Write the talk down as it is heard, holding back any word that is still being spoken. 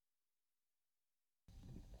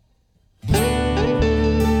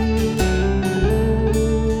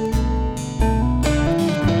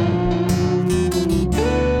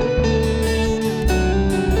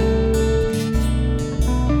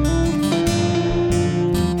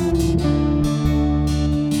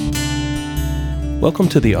Welcome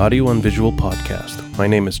to the Audio and Visual Podcast. My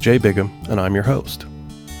name is Jay Bigham, and I'm your host.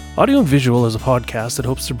 Audio and Visual is a podcast that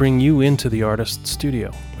hopes to bring you into the artist's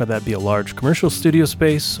studio, whether that be a large commercial studio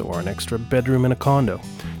space or an extra bedroom in a condo,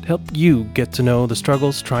 to help you get to know the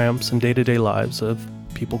struggles, triumphs, and day-to-day lives of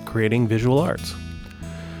people creating visual arts.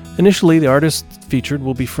 Initially, the artists featured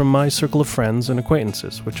will be from my circle of friends and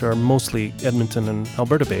acquaintances, which are mostly Edmonton and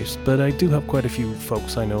Alberta-based, but I do have quite a few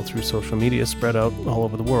folks I know through social media spread out all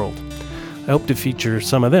over the world. I hope to feature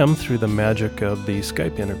some of them through the magic of the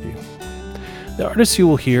Skype interview. The artists you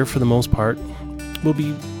will hear, for the most part, will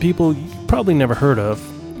be people you probably never heard of,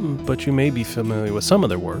 but you may be familiar with some of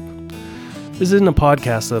their work. This isn't a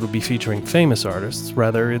podcast that will be featuring famous artists,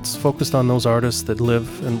 rather it's focused on those artists that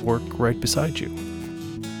live and work right beside you.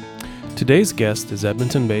 Today's guest is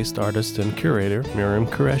Edmonton-based artist and curator Miriam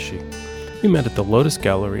Qureshi. We met at the Lotus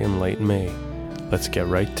Gallery in late May. Let's get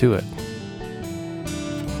right to it.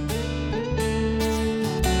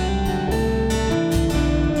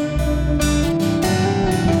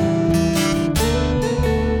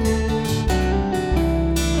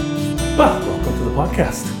 Welcome to the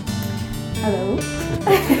podcast. Hello.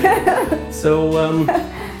 So,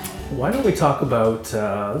 why don't we talk about,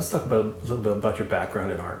 let's talk about a little bit about your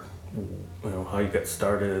background in art. You know, how you got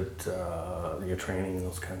started, your training, and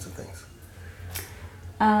those kinds of things.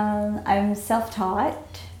 I'm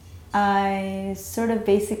self-taught. I sort of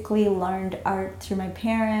basically learned art through my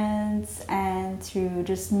parents and through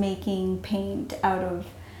just making paint out of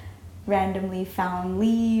randomly found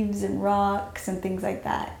leaves and rocks and things like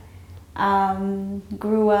that.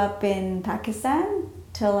 Grew up in Pakistan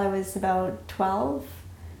till I was about 12.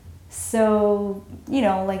 So, you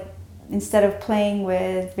know, like instead of playing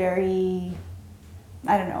with instead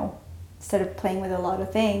of playing with a lot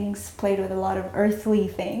of things, played with a lot of earthly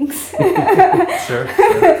things. Sure.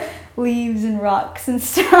 Leaves and rocks and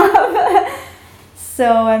stuff.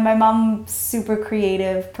 So, and my mom, super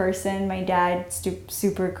creative person. My dad,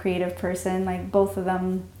 super creative person. Like both of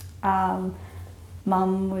them.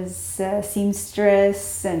 Mom was a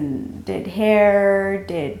seamstress and did hair,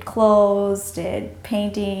 did clothes, did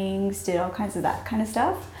paintings, did all kinds of that kind of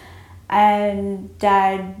stuff. And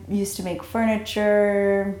Dad used to make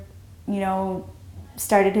furniture, you know,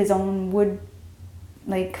 started his own wood,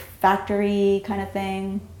 like, factory kind of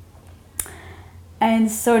thing.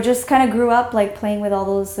 And so just kind of grew up, like, playing with all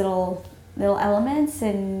those little elements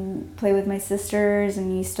and play with my sisters,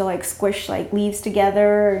 and used to like squish like leaves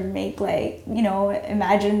together and make like, you know,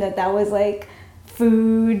 imagine that was like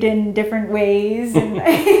food in different ways and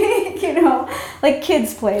like, you know, like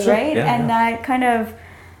kids play, sure, right? Yeah, and that kind of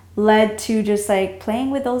led to just like playing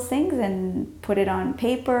with those things and put it on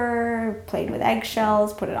paper, played with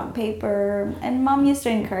eggshells, put it on paper. And Mom used to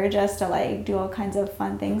encourage us to like do all kinds of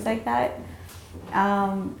fun things like that.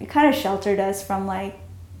 It kind of sheltered us from like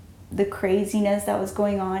the craziness that was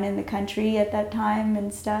going on in the country at that time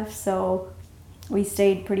and stuff. So we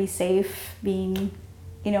stayed pretty safe being,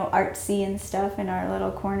 you know, artsy and stuff in our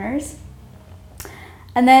little corners.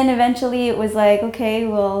 And then eventually it was like, okay,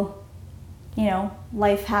 well, you know,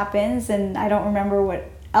 life happens, and I don't remember what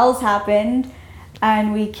else happened.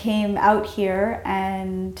 And we came out here,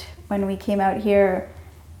 and when we came out here,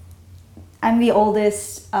 I'm the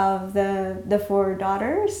oldest of the four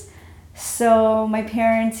daughters. So my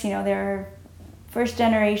parents, you know, they're first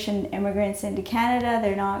generation immigrants into Canada.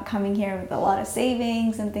 They're not coming here with a lot of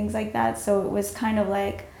savings and things like that. So it was kind of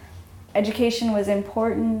like education was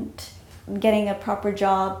important. Getting a proper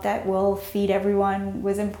job that will feed everyone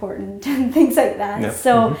was important and things like that. Yep.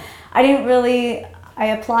 So I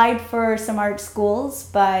applied for some art schools,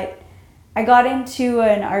 but I got into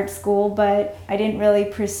an art school, but I didn't really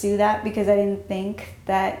pursue that because I didn't think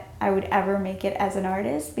that I would ever make it as an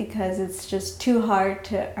artist, because it's just too hard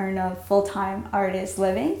to earn a full-time artist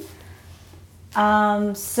living.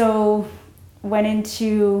 So went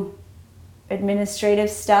into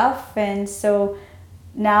administrative stuff, and so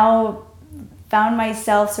now found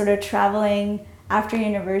myself sort of traveling after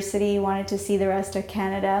university, wanted to see the rest of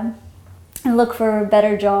Canada and look for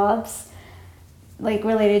better jobs, like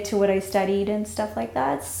related to what I studied and stuff like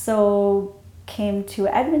that. So came to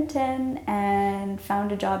Edmonton and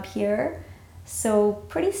found a job here. So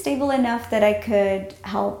pretty stable enough that I could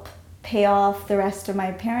help pay off the rest of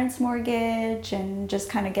my parents' mortgage and just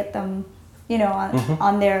kind of get them, you know,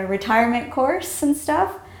 on their retirement course and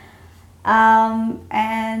stuff.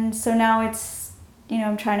 And so now it's, you know,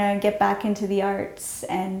 I'm trying to get back into the arts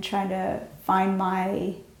and trying to find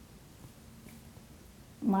my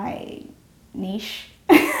niche.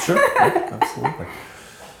 Sure, yeah, absolutely.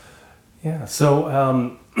 Yeah,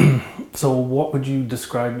 so So what would you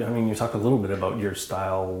describe, I mean, you talked a little bit about your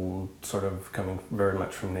style sort of coming very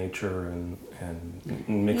much from nature and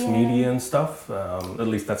mixed media and stuff. At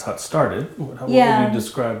least that's how it started. How would you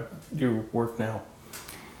describe your work now?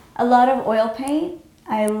 A lot of oil paint.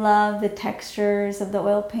 I love the textures of the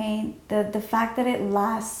oil paint. The fact that it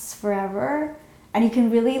lasts forever and you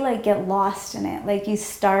can really like get lost in it. Like you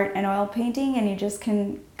start an oil painting and you just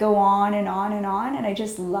can go on and on and on, and I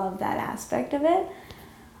just love that aspect of it.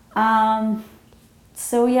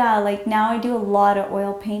 So yeah, like now I do a lot of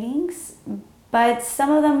oil paintings, but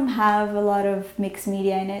some of them have a lot of mixed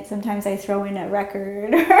media in it. Sometimes I throw in a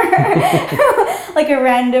record or like a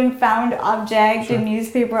random found object, a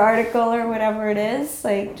newspaper article or whatever it is,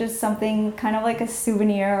 like just something kind of like a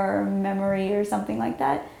souvenir or a memory or something like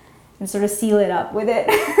that, and sort of seal it up with it.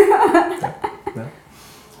 Yeah.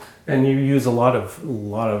 And you use a lot of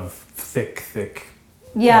thick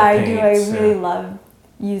Yeah, I do. I really love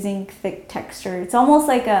using thick texture. It's almost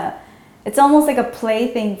like a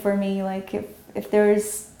plaything for me. Like if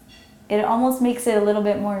there's, it almost makes it a little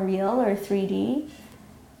bit more real or 3D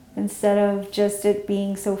instead of just it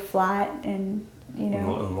being so flat and, you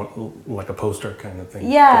know, like a poster kind of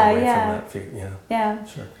thing. Yeah.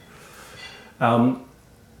 Sure.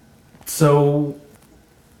 So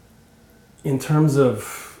in terms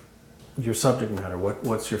of your subject matter,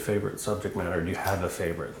 what's your favorite subject matter? Do you have a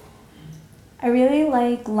favorite? I really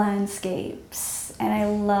like landscapes, and I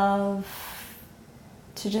love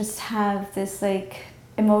to just have this like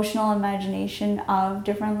emotional imagination of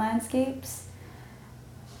different landscapes.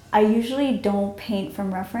 I usually don't paint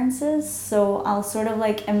from references, so I'll sort of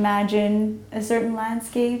like imagine a certain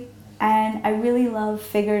landscape, and I really love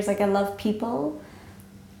figures, like I love people,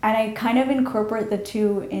 and I kind of incorporate the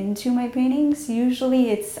two into my paintings.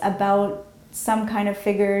 Usually it's about some kind of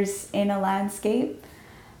figures in a landscape.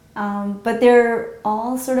 But they're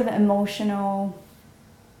all sort of emotional,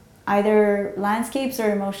 either landscapes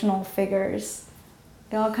or emotional figures.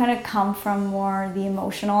 They all kind of come from more the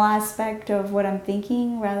emotional aspect of what I'm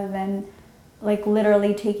thinking rather than like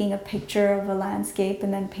literally taking a picture of a landscape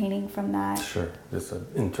and then painting from that. Sure, it's an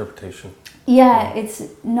interpretation. Yeah, it's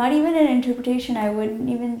not even an interpretation. I wouldn't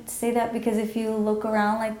even say that, because if you look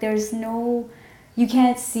around, like you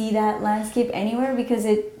can't see that landscape anywhere because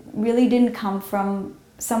it really didn't come from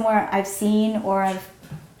somewhere I've seen or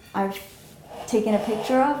I've taken a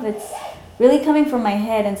picture of. It's really coming from my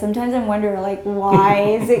head, and sometimes I wonder, like, why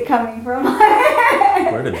is it coming from my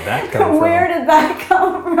head? Where did that come from? Where did that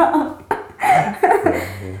come from?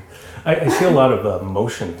 I see a lot of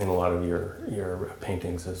motion in a lot of your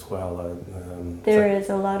paintings as well. There is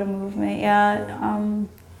a lot of movement, yeah.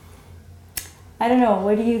 I don't know,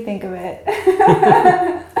 what do you think of it?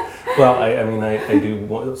 Well, I mean, I do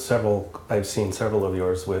I've seen several of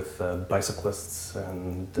yours with bicyclists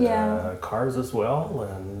and cars as well,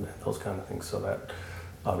 and those kind of things. So that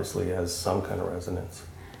obviously has some kind of resonance.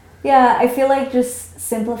 Yeah, I feel like just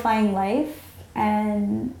simplifying life,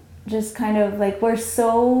 and just kind of like we're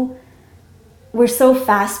so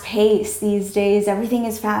fast paced these days. Everything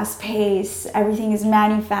is fast paced. Everything is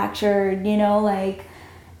manufactured. You know, like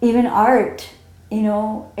even art, you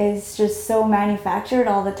know, is just so manufactured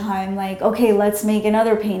all the time. Like, okay, let's make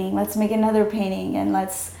another painting, and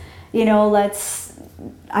let's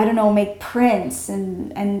I don't know, make prints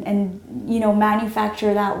and you know,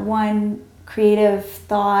 manufacture that one creative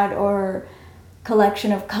thought or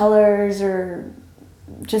collection of colors or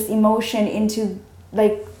just emotion into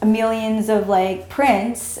like millions of like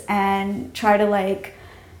prints and try to like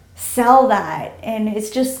sell that. And it's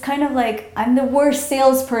just kind of like I'm the worst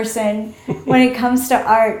salesperson when it comes to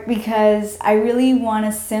art, because I really want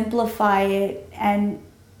to simplify it and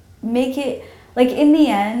make it like, in the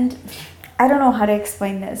end, I don't know how to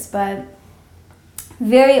explain this, but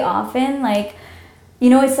very often, like, you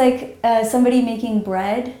know, it's like somebody making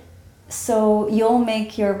bread. So you'll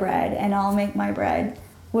make your bread and I'll make my bread.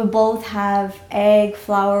 We'll both have egg,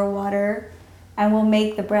 flour, water, and we'll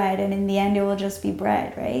make the bread, and in the end it will just be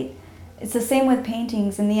bread, right? It's the same with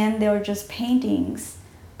paintings. In the end they're just paintings,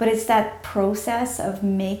 but it's that process of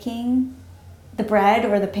making the bread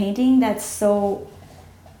or the painting that's so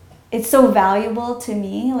valuable to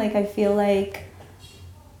me. Like, I feel like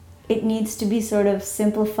it needs to be sort of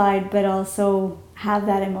simplified, but also have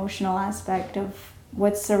that emotional aspect of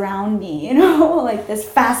what's around me, you know, like this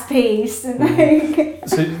fast pace and like.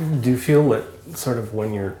 So do you feel that sort of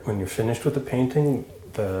when you're finished with the painting,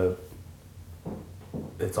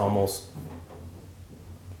 it's almost,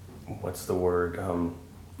 what's the word, a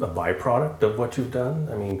byproduct of what you've done?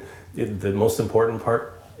 I mean, the most important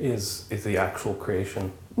part is the actual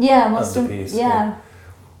creation of the piece. Yeah.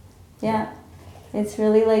 It's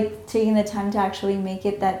really like taking the time to actually make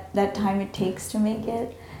it that time it takes to make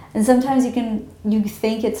it. And sometimes you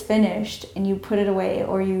think it's finished and you put it away,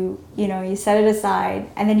 or you set it aside,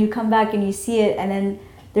 and then you come back and you see it, and then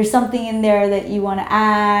there's something in there that you want to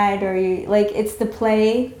add, or it's the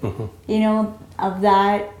play, of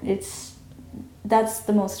that. That's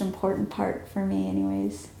the most important part for me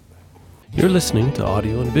anyways. You're listening to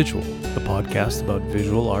Audio and Visual, the podcast about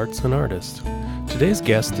visual arts and artists. Today's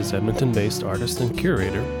guest is Edmonton-based artist and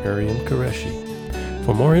curator Miriam Qureshi.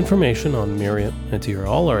 For more information on Miriam and to hear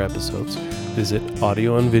all our episodes, visit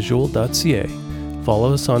audioandvisual.ca,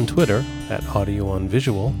 follow us on Twitter at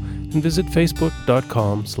audioandvisual, and visit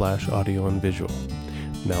facebook.com/audioandvisual.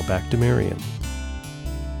 Now back to Miriam.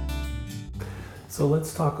 So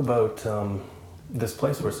let's talk about this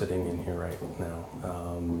place we're sitting in here right now,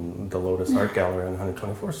 the Lotus Art Gallery on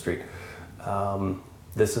 124th Street.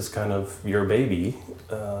 This is kind of your baby.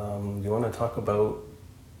 Do you want to talk about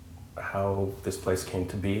how this place came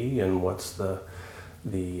to be, and what's the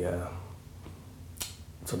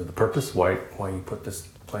sort of the purpose, why you put this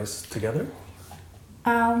place together?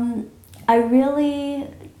 I really,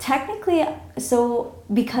 technically, so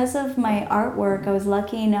because of my artwork, I was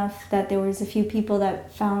lucky enough that there was a few people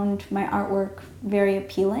that found my artwork very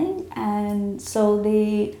appealing, and so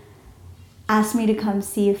they asked me to come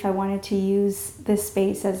see if I wanted to use this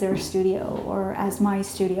space as their studio or as my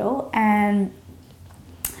studio. And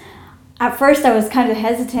at first I was kind of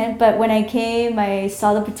hesitant, but when I came, I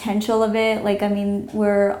saw the potential of it.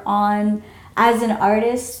 As an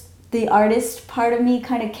artist, the artist part of me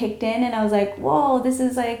kind of kicked in, and I was like, whoa, this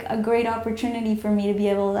is like a great opportunity for me to be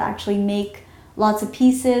able to actually make lots of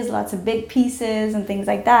pieces, lots of big pieces and things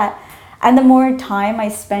like that. And the more time I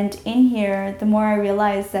spent in here, the more I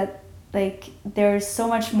realized that there's so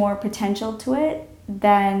much more potential to it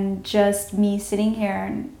than just me sitting here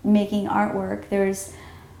and making artwork.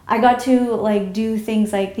 I got to do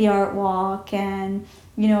things like the art walk, and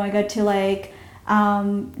I got to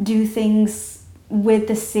do things with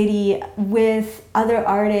the city, with other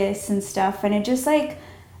artists and stuff, and it just made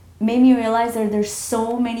me realize that there's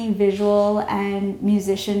so many visual and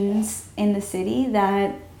musicians in the city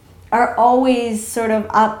that are always sort of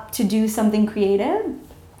up to do something creative,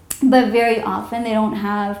 but very often they don't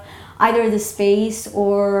have either the space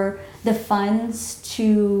or the funds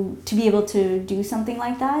to be able to do something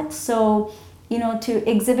like that. So to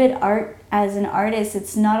exhibit art as an artist,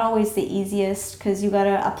 it's not always the easiest, because you got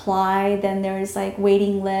to apply, then there's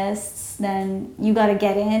waiting lists, then you got to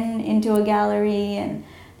get into a gallery, and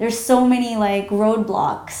there's so many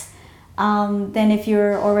roadblocks. Then if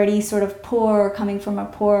you're already sort of poor, coming from a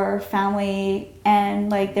poor family, and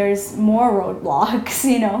there's more roadblocks,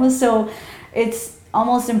 so it's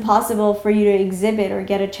almost impossible for you to exhibit or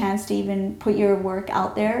get a chance to even put your work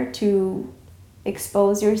out there to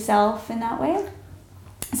expose yourself in that way.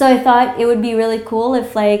 So I thought it would be really cool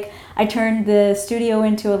if I turned the studio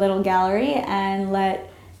into a little gallery and let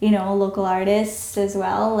local artists as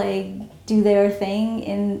well do their thing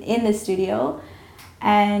in the studio.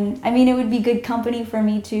 And I mean, it would be good company for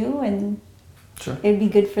me too, and sure, it'd be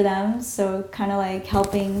good for them, so kind of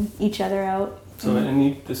helping each other out. So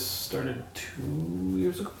and this started 2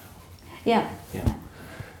 years ago? Yeah.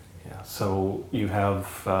 So you have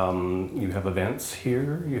events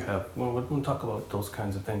here. We'll talk about those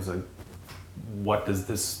kinds of things. What does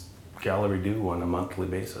this gallery do on a monthly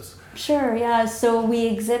basis? Sure. Yeah. So we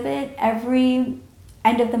exhibit every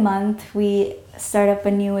end of the month. We start up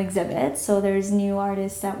a new exhibit. So there's new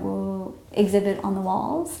artists that will exhibit on the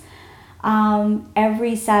walls.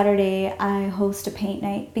 Every Saturday I host a paint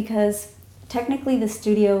night, because technically the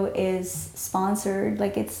studio is sponsored.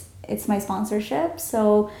 It's my sponsorship.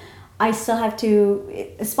 So I still have to,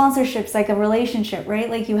 sponsorship's like a relationship,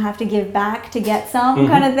 right? You have to give back to get some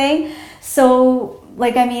kind of thing. So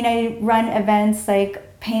I run events like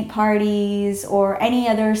paint parties or any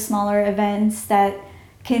other smaller events that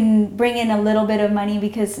can bring in a little bit of money,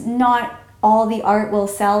 because not all the art will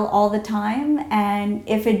sell all the time. And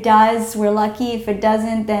if it does, we're lucky. If it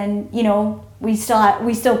doesn't, then, we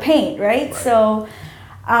still paint, right? So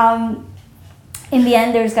in the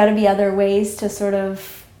end, there's got to be other ways to sort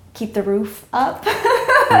of keep the roof up.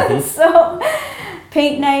 So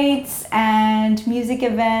paint nights and music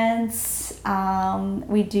events,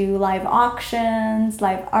 we do live auctions,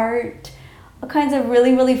 live art, all kinds of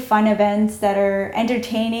really, really fun events that are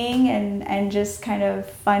entertaining and just kind of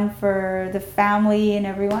fun for the family and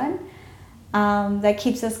everyone. That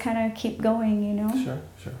keeps us keep going, Sure.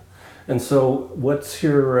 And so what's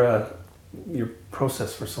your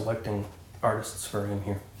process for selecting artists for in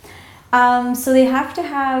here? So they have to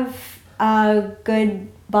have a good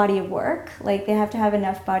body of work. Like they have to have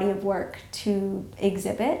enough body of work to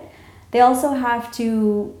exhibit. They also have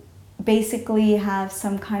to basically have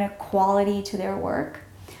some kind of quality to their work.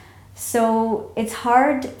 So it's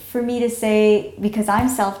hard for me to say, because I'm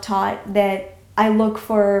self-taught, that I look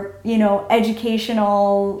for,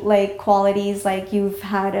 educational like qualities, like you've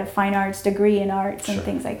had a fine arts degree in arts and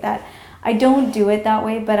things like that. I don't do it that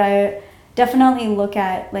way, but I definitely look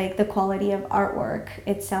at like the quality of artwork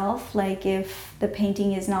itself. Like if the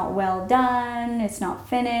painting is not well done, it's not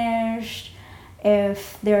finished,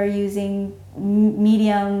 if they're using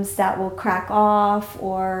mediums that will crack off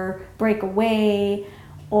or break away,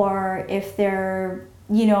 or if they're,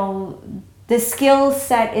 the skill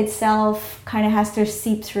set itself kind of has to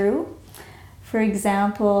seep through. For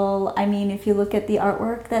example, if you look at the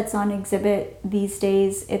artwork that's on exhibit these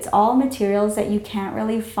days, it's all materials that you can't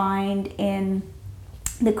really find in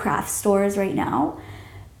the craft stores right now.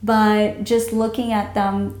 But just looking at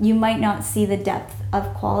them, you might not see the depth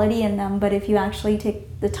of quality in them, but if you actually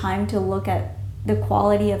take the time to look at the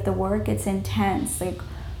quality of the work, it's intense. Like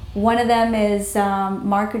one of them is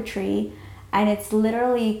marquetry, and it's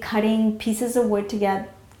literally cutting pieces of wood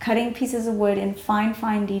in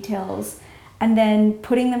fine details, and then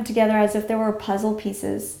putting them together as if they were puzzle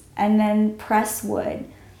pieces, and then press wood.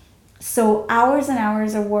 So hours and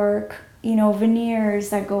hours of work, veneers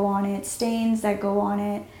that go on it, stains that go on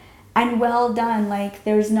it, and well done. Like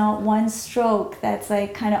there's not one stroke that's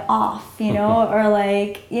like kind of off, or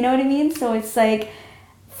like, you know what I mean? So it's like,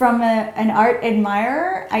 from an art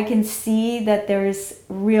admirer, I can see that there's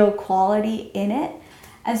real quality in it.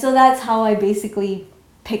 And so that's how I basically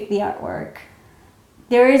pick the artwork.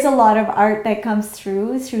 There is a lot of art that comes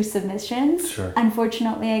through submissions. Sure.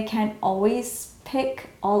 Unfortunately, I can't always pick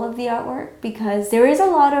all of the artwork because there is a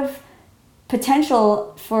lot of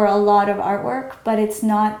potential for a lot of artwork, but it's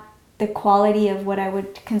not the quality of what I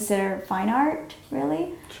would consider fine art,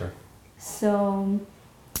 really. Sure. So,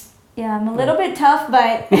 yeah, I'm a little bit tough,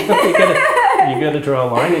 but you gotta draw a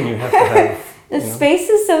line, and you have to have. The space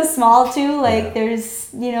is so small too. Like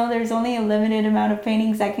there's only a limited amount of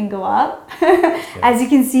paintings that can go up. As you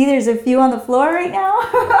can see, there's a few on the floor right now.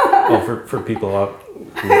 Well, for people out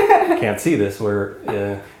who can't see this, we're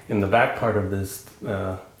in the back part of this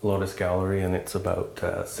Lotus Gallery, and it's about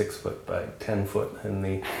 6 foot by 10 foot, and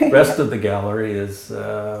the rest of the gallery is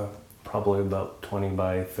probably about 20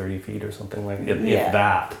 by 30 feet or something like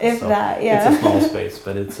that. If that. It's a small space,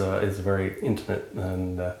 but it's very intimate,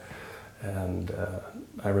 and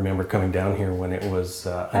I remember coming down here when it was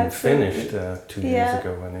unfinished 2 years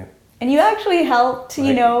ago, and you actually helped,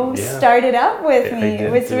 start it up with me.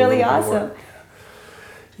 It was really awesome.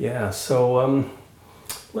 Yeah. So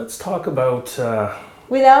let's talk about.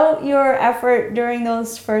 Without your effort during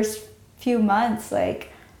those first few months, like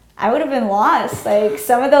I would have been lost. Like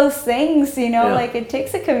some of those things, like it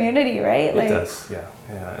takes a community, right? It does, yeah.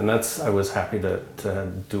 And I was happy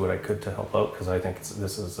to do what I could to help out, because I think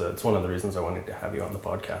it's one of the reasons I wanted to have you on the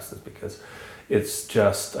podcast, is because it's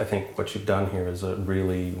just, I think what you've done here is a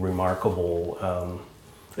really remarkable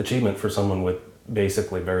achievement for someone with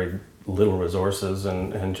basically very little resources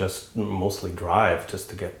and just mostly drive just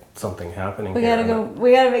to get something happening. We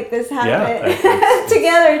gotta make this happen.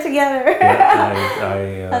 Together. Yeah, I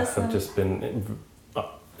have just been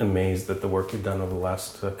amazed at the work you've done over the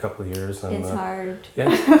last couple of years. And, it's hard.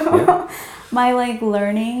 Yeah. My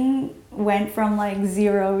learning went from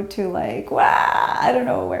 0 to wow, I don't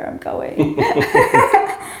know where I'm going.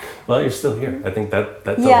 Well, you're still here. I think that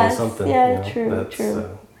tells you something. Yeah, true.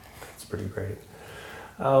 That's pretty great.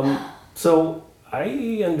 So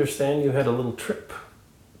I understand you had a little trip,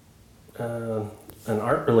 an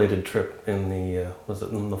art-related trip was it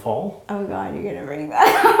in the fall? Oh God, you're gonna bring that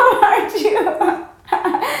up, aren't you?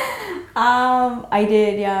 I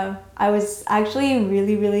did, yeah. I was actually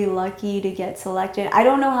really, really lucky to get selected. I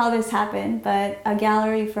don't know how this happened, but a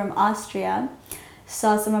gallery from Austria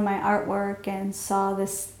saw some of my artwork and saw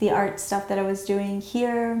the art stuff that I was doing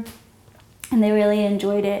here, and they really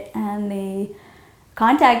enjoyed it, and they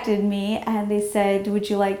contacted me and they said, would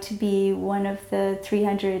you like to be one of the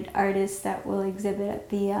 300 artists that will exhibit at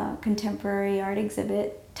the contemporary art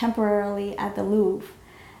exhibit temporarily at the Louvre?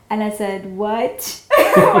 And I said, what?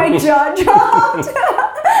 My jaw dropped.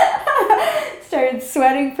 Started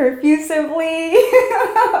sweating profusively.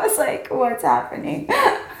 I was like, what's happening?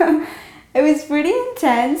 It was pretty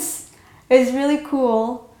intense. It was really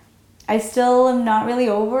cool. I still am not really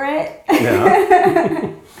over it.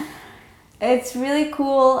 Yeah. It's really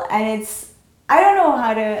cool, and I don't know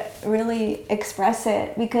how to really express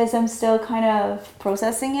it because I'm still kind of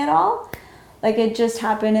processing it all. Like it just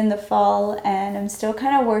happened in the fall, and I'm still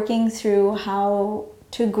kind of working through how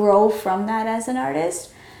to grow from that as an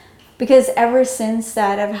artist. Because ever since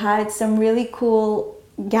that, I've had some really cool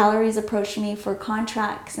galleries approach me for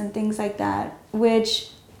contracts and things like that, which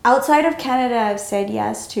outside of Canada I've said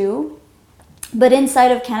yes to. But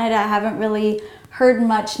inside of Canada, I haven't really heard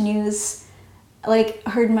much news, like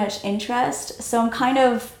heard much interest. So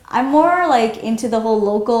I'm more like into the whole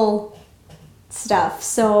local stuff.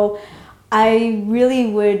 So I really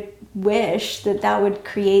would wish that would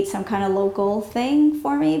create some kind of local thing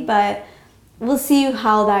for me, but we'll see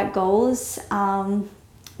how that goes.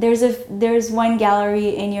 There's one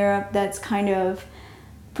gallery in Europe that's kind of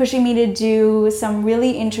pushing me to do some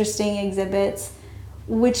really interesting exhibits,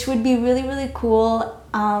 which would be really, really cool.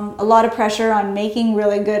 A lot of pressure on making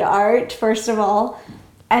really good art, first of all.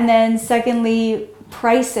 And then secondly,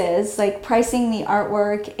 prices. Like pricing the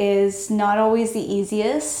artwork is not always the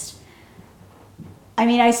easiest. I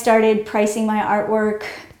mean, I started pricing my artwork,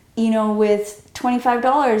 with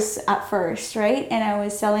 $25 at first, right? And I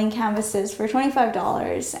was selling canvases for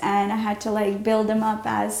 $25, and I had to like build them up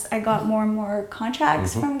as I got more and more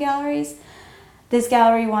contracts from galleries. This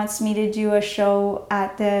gallery wants me to do a show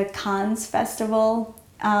at the Cannes Festival.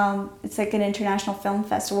 It's like an international film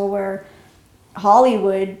festival where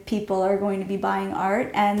Hollywood people are going to be buying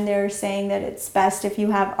art, and they're saying that it's best if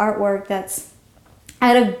you have artwork that's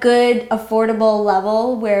at a good, affordable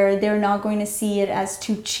level where they're not going to see it as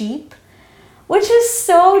too cheap, which is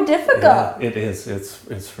so difficult. Yeah, it is.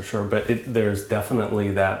 It's for sure. But there's definitely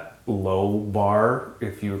that low bar.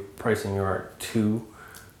 If you're pricing your art too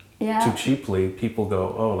cheaply, people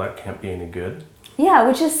go, "Oh, that can't be any good." Yeah,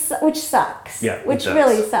 which sucks. Yeah, which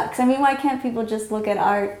really sucks. I mean, why can't people just look at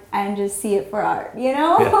art and just see it for art?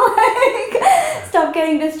 Yeah. Like, stop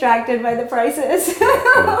getting distracted by the prices.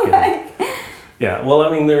 Yeah, well, I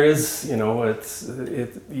mean, there is,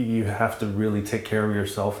 you have to really take care of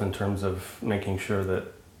yourself in terms of making sure that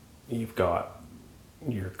you've got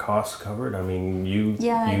your costs covered. I mean,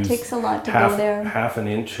 it takes a lot to go there. Half an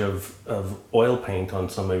inch of oil paint on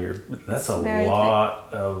some of that's a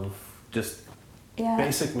lot of just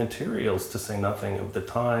basic materials, to say nothing of the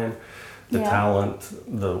time, the talent,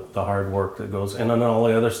 the hard work that goes, and then all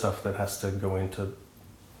the other stuff that has to go into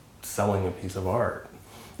selling a piece of art.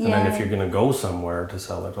 And then if you're going to go somewhere to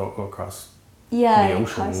sell it, don't go across the ocean. It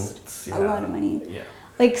costs a lot of money. Yeah.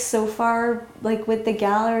 Like so far, like with the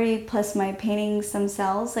gallery plus my paintings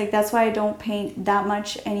themselves, like that's why I don't paint that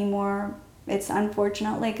much anymore. It's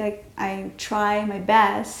unfortunate. Like I try my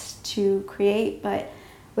best to create, but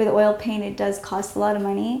with oil paint it does cost a lot of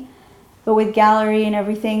money. But with gallery and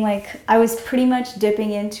everything, like I was pretty much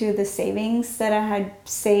dipping into the savings that I had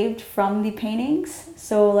saved from the paintings.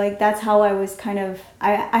 So like that's how I was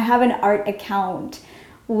I have an art account,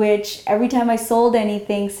 which every time I sold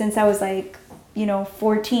anything since I was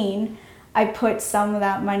 14, I put some of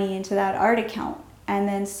that money into that art account. And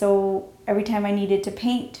then so every time I needed to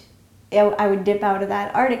paint, I would dip out of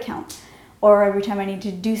that art account, or every time I needed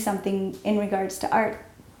to do something in regards to art.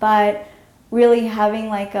 But really having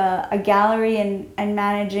like a gallery and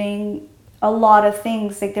managing a lot of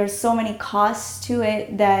things, like there's so many costs to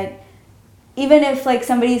it that even if like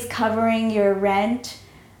somebody's covering your rent,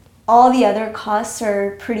 all the other costs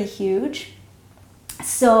are pretty huge.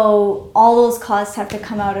 So all those costs have to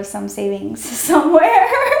come out of some savings somewhere.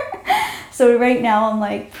 So right now I'm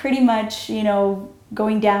like pretty much,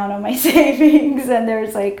 going down on my savings, and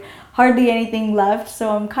there's like hardly anything left.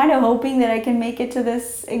 So I'm kind of hoping that I can make it to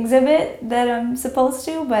this exhibit that I'm supposed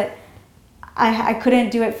to, but I couldn't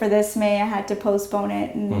do it for this May. I had to postpone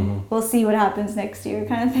it, and we'll see what happens next year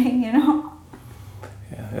kind of thing, Yeah,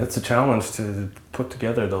 it's a challenge to put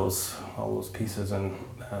together all those pieces, and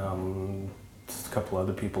just a couple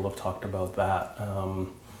other people have talked about that,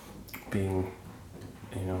 being,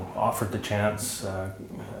 offered the chance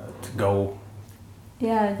to go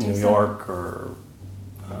New York or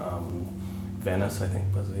Venice, I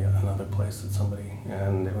think, was another place that somebody,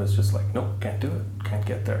 and it was just like, nope, can't do it, can't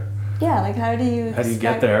get there. Yeah, like how do you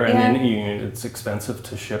get there? And then it's expensive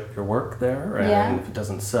to ship your work there, and if it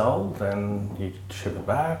doesn't sell, then you ship it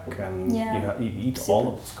back, and you eat all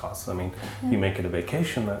of those costs. I mean, if you make it a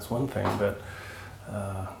vacation, that's one thing, but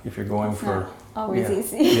if you're going for always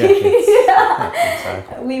easy.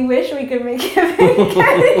 Exactly. We wish we could make it a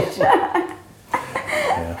vacation.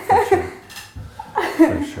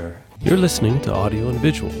 For sure. You're listening to Audio and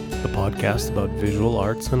Visual, the podcast about visual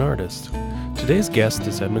arts and artists. Today's guest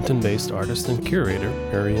is Edmonton-based artist and curator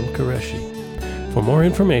Miriam Qureshi. For more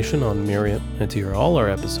information on Miriam and to hear all our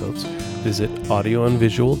episodes, visit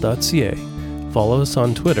audioandvisual.ca. Follow us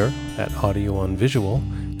on Twitter @audioonvisual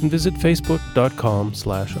and visit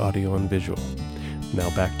facebook.com/audio and visual. Now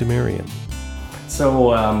back to Marian.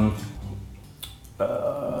 So,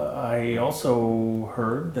 I also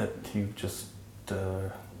heard that you just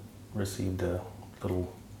received a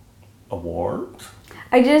little award.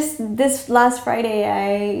 This last Friday,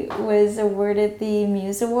 I was awarded the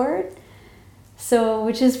Muse Award. So,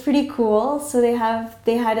 which is pretty cool. So they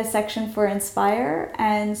had a section for Inspire,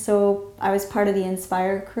 and so I was part of the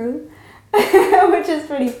Inspire crew, which is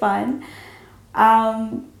pretty fun.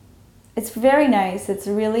 It's very nice. It's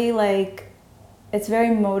really it's very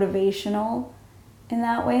motivational in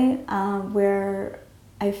that way, where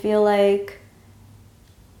I feel like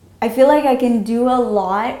I can do a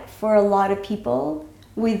lot for a lot of people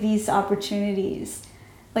with these opportunities.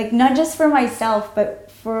 Like, not just for myself, but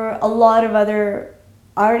for a lot of other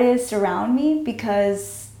artists around me,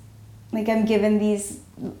 because like I'm given these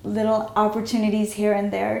little opportunities here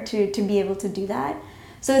and there to be able to do that.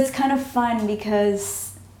 So it's kind of fun,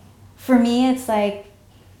 because for me it's like,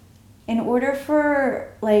 in order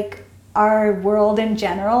for like our world in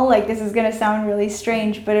general, like, this is gonna sound really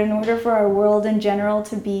strange, but in order for our world in general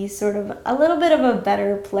to be sort of a little bit of a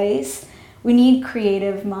better place, we need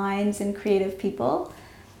creative minds and creative people.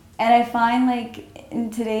 And I find, like,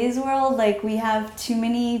 in today's world, like, we have too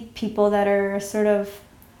many people that are sort of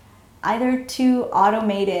either too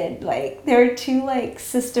automated, like, they're too, like,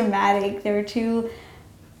 systematic, they're too,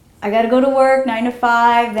 I gotta go to work 9 to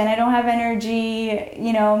 5, then I don't have energy,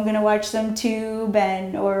 you know, I'm gonna watch some tube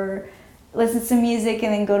or listen to some music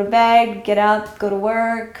and then go to bed, get up, go to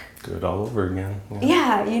work. Do it all over again.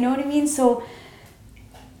 Yeah, you know what I mean? So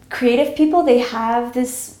creative people, they have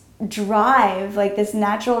this drive, like this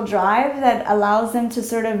natural drive that allows them to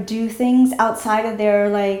sort of do things outside of their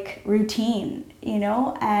like routine, you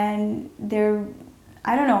know, and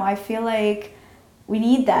I don't know, I feel like we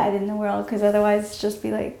need that in the world, because otherwise it's just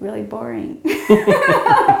be like really boring.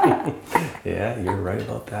 Yeah, you're right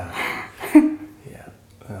about that. Yeah.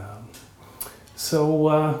 So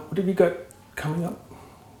what have you got coming up?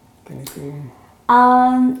 Anything?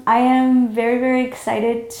 I am very, very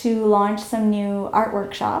excited to launch some new art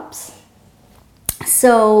workshops.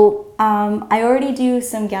 So I already do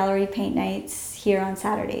some gallery paint nights here on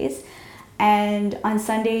Saturdays, and on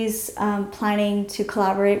Sundays planning to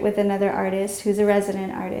collaborate with another artist who's a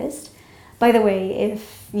resident artist. By the way,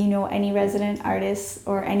 if you know any resident artists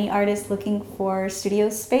or any artist looking for studio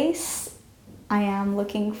space, I am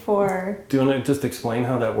looking for... Do you want to just explain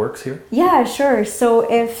how that works here? Yeah, sure. So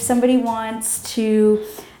if somebody wants to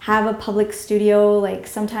have a public studio, like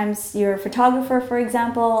sometimes you're a photographer, for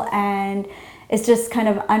example, and it's just kind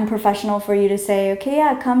of unprofessional for you to say, okay,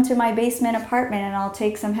 yeah, come to my basement apartment and I'll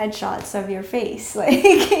take some headshots of your face,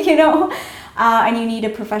 like, you know, and you need a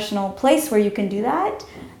professional place where you can do that.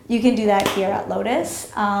 You can do that here at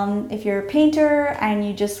Lotus. If you're a painter and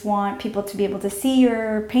you just want people to be able to see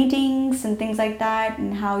your paintings and things like that,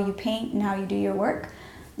 and how you paint and how you do your work,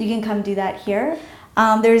 you can come do that here.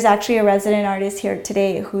 There's actually a resident artist here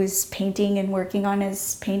today who's painting and working on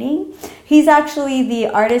his painting. He's actually the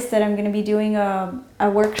artist that I'm going to be doing a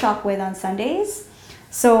workshop with on Sundays.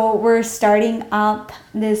 So we're starting up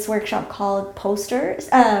this workshop called postcards.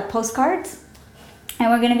 And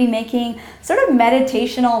we're going to be making sort of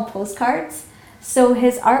meditational postcards. So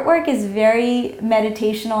his artwork is very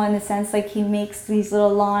meditational in the sense, like, he makes these little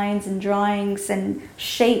lines and drawings and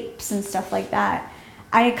shapes and stuff like that.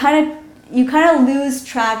 And you kind of lose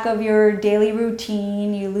track of your daily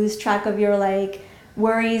routine. You lose track of your like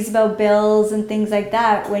worries about bills and things like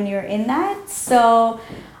that when you're in that. So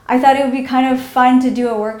I thought it would be kind of fun to do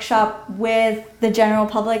a workshop with the general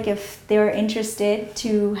public if they were interested,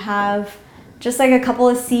 to have just like a couple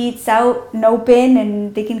of seats out and open,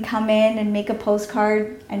 and they can come in and make a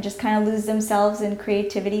postcard and just kind of lose themselves in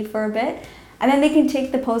creativity for a bit. And then they can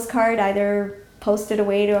take the postcard, either post it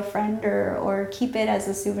away to a friend or keep it as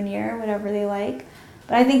a souvenir, whatever they like.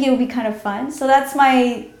 But I think it would be kind of fun. So that's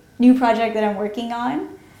my new project that I'm working on.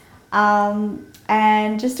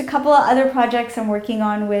 And just a couple of other projects I'm working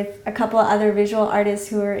on with a couple of other visual artists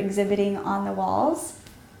who are exhibiting on the walls.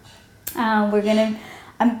 I'm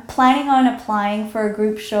planning on applying for a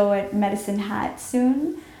group show at Medicine Hat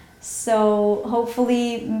soon. So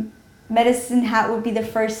hopefully Medicine Hat would be the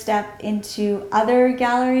first step into other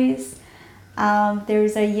galleries.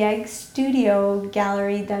 There's a YEG Studio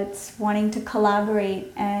gallery that's wanting to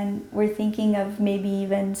collaborate, and we're thinking of maybe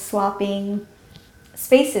even swapping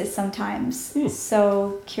spaces sometimes.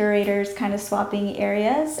 So curators kind of swapping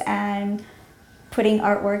areas and putting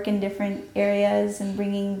artwork in different areas and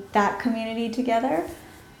bringing that community together.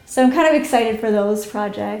 So I'm kind of excited for those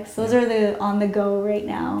projects. Those are the on the go right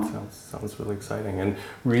now. Sounds really exciting, and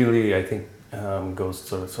really I think goes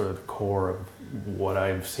to sort of the core of what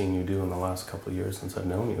I've seen you do in the last couple of years since I've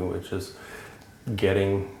known you, which is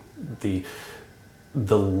getting the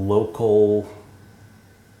local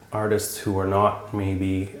artists who are not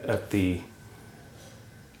maybe at the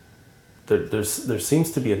there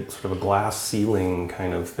seems to be a sort of a glass ceiling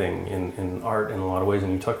kind of thing in art in a lot of ways,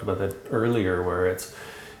 and you talked about that earlier, where it's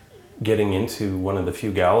getting into one of the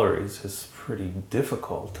few galleries is pretty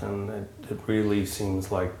difficult, and it really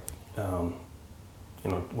seems like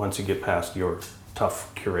once you get past your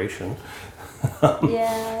tough curation.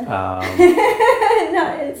 Yeah.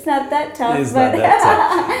 No, it's not that tough. It's not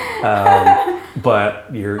that tough.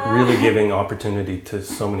 But you're really giving opportunity to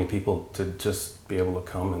so many people to just be able to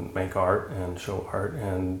come and make art and show art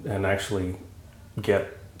and actually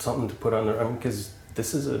get something to put on there. I mean, because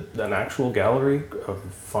this is an actual gallery of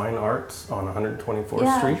fine arts on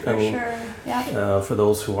 124th Street. For sure. Yeah. For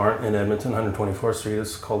those who aren't in Edmonton, 124th Street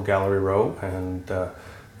is called Gallery Row, and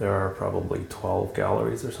there are probably 12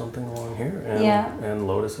 galleries or something along here, and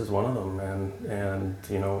Lotus is one of them, and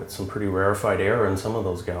it's some pretty rarefied air in some of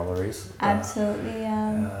those galleries. Absolutely,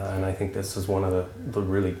 yeah. And I think this is one of the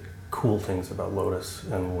really cool things about Lotus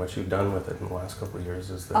and what you've done with it in the last couple of years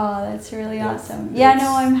is that. Oh, that's really awesome. Yeah,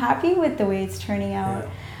 no, I'm happy with the way it's turning out.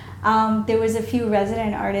 Yeah. There was a few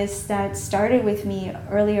resident artists that started with me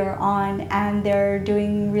earlier on, and they're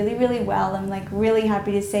doing really, really well. I'm like really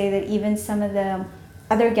happy to say that even some of the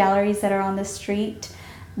other galleries that are on the street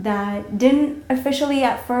that didn't officially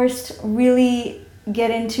at first really get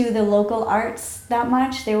into the local arts that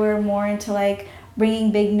much. They were more into like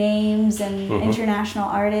bringing big names and international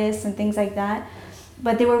artists and things like that.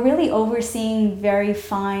 But they were really overseeing very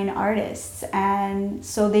fine artists. And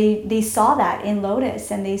so they saw that in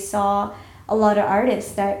Lotus, and they saw a lot of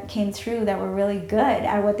artists that came through that were really good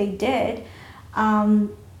at what they did.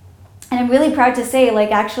 And I'm really proud to say,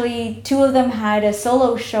 like, actually, 2 of them had a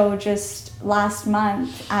solo show just last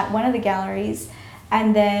month at one of the galleries.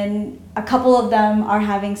 And then a couple of them are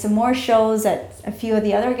having some more shows at a few of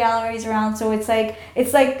the other galleries around. So it's like a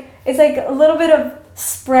little bit of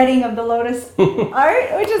spreading of the Lotus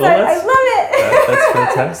art, which is, I love it. That's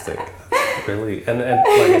fantastic. Really, and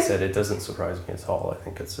like I said, it doesn't surprise me at all. I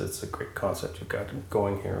think it's a great concept you've got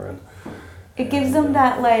going here, and it gives them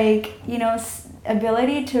that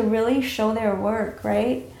ability to really show their work,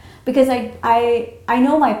 right? Because I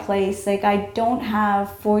know my place. Like, I don't have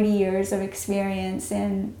 40 years of experience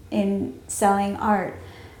in selling art,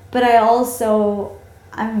 but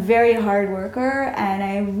I'm a very hard worker, and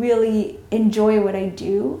I really enjoy what I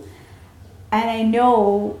do, and I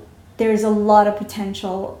know there's a lot of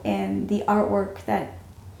potential in the artwork that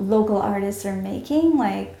local artists are making.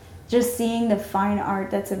 Like, just seeing the fine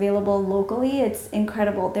art that's available locally, it's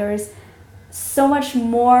incredible. There's so much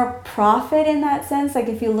more profit in that sense. Like,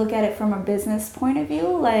 if you look at it from a business point of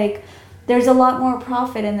view, like, there's a lot more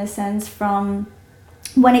profit in the sense from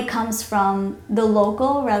when it comes from the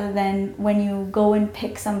local rather than when you go and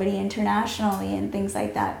pick somebody internationally and things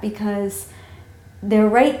like that, because they're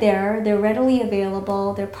right there, they're readily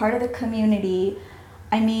available, they're part of the community.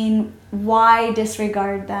 I mean, why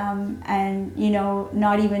disregard them and,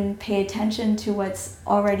 not even pay attention to what's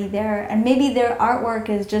already there? And maybe their artwork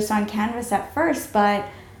is just on canvas at first, but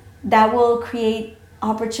that will create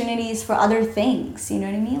opportunities for other things, you know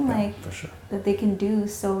what I mean? Yeah, like, for sure. That they can do.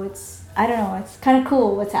 So it's, I don't know, it's kind of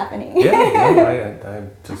cool what's happening.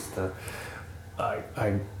 I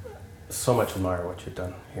so much admire what you've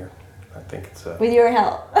done here. I think it's with your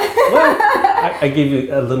help. Well, I gave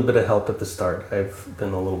you a little bit of help at the start. I've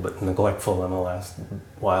been a little bit neglectful in the last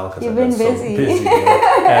while because I've been busy. So busy.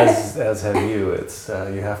 As have you. It's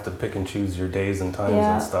you have to pick and choose your days and times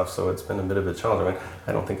and stuff. So it's been a bit of a challenge. I mean,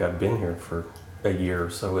 I don't think I've been here for a year,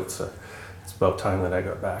 so it's about time that I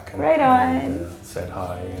got back and said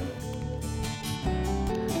hi.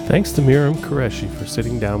 Thanks to Miriam Qureshi for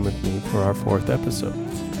sitting down with me for our 4th episode.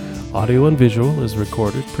 Audio and Visual is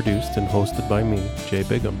recorded, produced, and hosted by me, Jay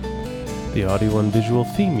Bigham. The audio and visual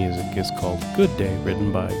theme music is called Good Day,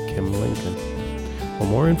 written by Kim Lincoln. For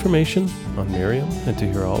more information on Miriam and to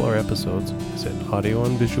hear all our episodes, visit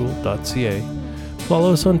audioandvisual.ca,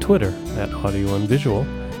 follow us on Twitter @audioandvisual,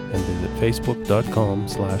 and visit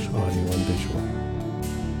facebook.com/audioandvisual.